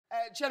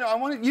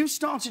Jenna, you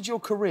started your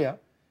career.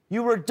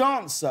 You were a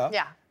dancer.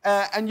 Yeah.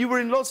 And you were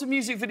in lots of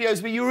music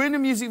videos, but you were in a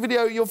music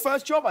video. Your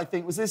first job, I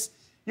think, was this.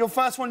 Your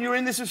first one you were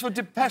in. This was for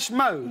Depeche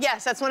Mode.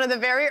 Yes, that's one of the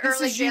very early.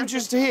 This is you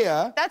just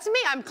here. That's me.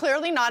 I'm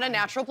clearly not a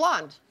natural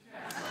blonde.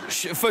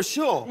 For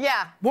sure.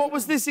 Yeah. What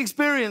was this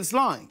experience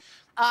like?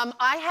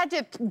 I had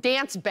to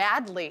dance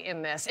badly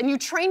in this, and you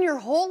train your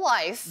whole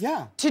life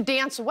to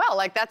dance well.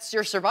 Like, that's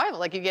your survival.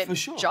 Like, you get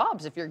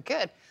jobs if you're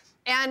good.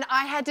 And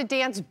I had to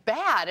dance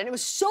bad, and it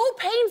was so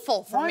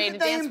painful for me to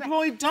dance bad. Why did they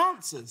employ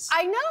dancers?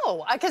 I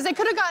know, because they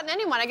could have gotten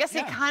anyone. I guess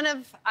they kind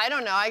of, I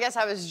don't know, I guess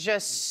I was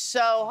just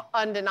so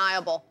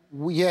undeniable.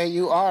 Yeah,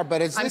 you are,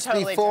 but is this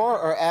before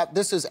or after?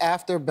 This is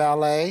after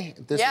ballet?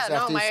 This is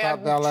after you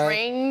stopped ballet?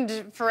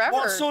 Trained forever.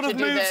 What sort of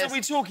moves are we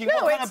talking?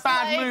 What kind of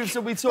bad moves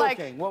are we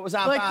talking? What was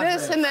our bad Like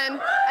this, and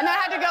then I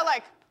had to go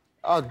like...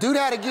 Oh, do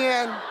that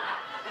again.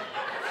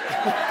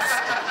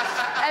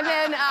 And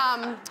then,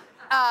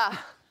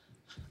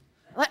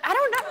 like, I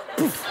don't know.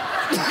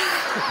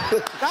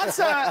 That's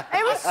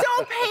It was so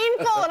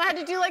painful, and I had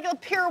to do like a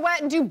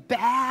pirouette and do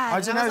bad. I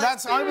don't know.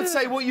 I would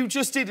say what you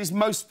just did is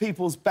most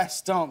people's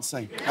best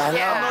dancing. I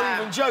know. I'm not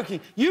even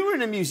joking. You were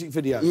in a music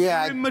video.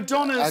 Yeah, you were in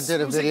Madonna's. I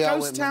did a video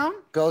Ghost Town.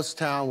 Ghost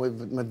Town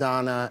with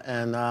Madonna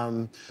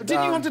and. But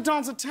didn't you want to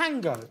dance a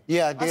tango?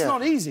 Yeah, I did. That's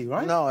not easy,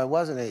 right? No, it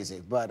wasn't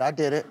easy, but I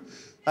did it.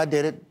 I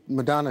did it.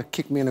 Madonna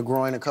kicked me in the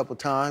groin a couple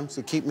times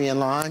to keep me in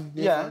line.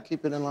 You know,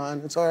 keep it in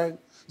line. It's all right.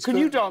 Can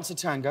you dance a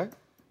tango?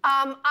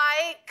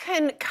 I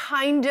can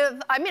kind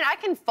of... I mean, I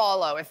can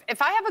follow.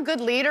 If I have a good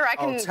leader, I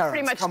can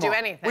pretty much do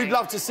anything. We'd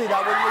love to see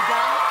that, wouldn't we,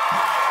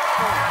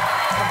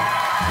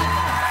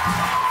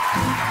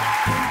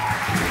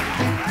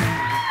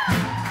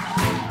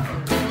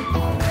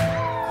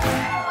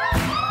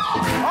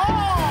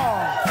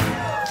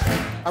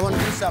 I want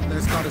to do something.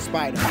 It's called a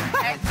spider.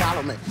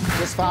 Follow me.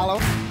 Just follow.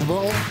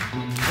 Boom,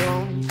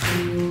 boom,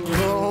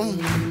 boom,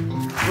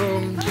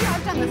 boom. Oh, yeah,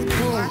 I've done this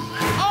before.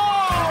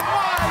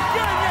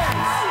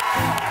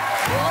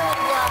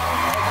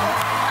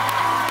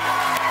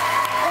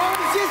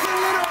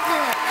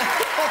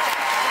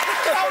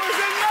 That was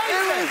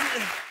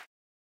amazing!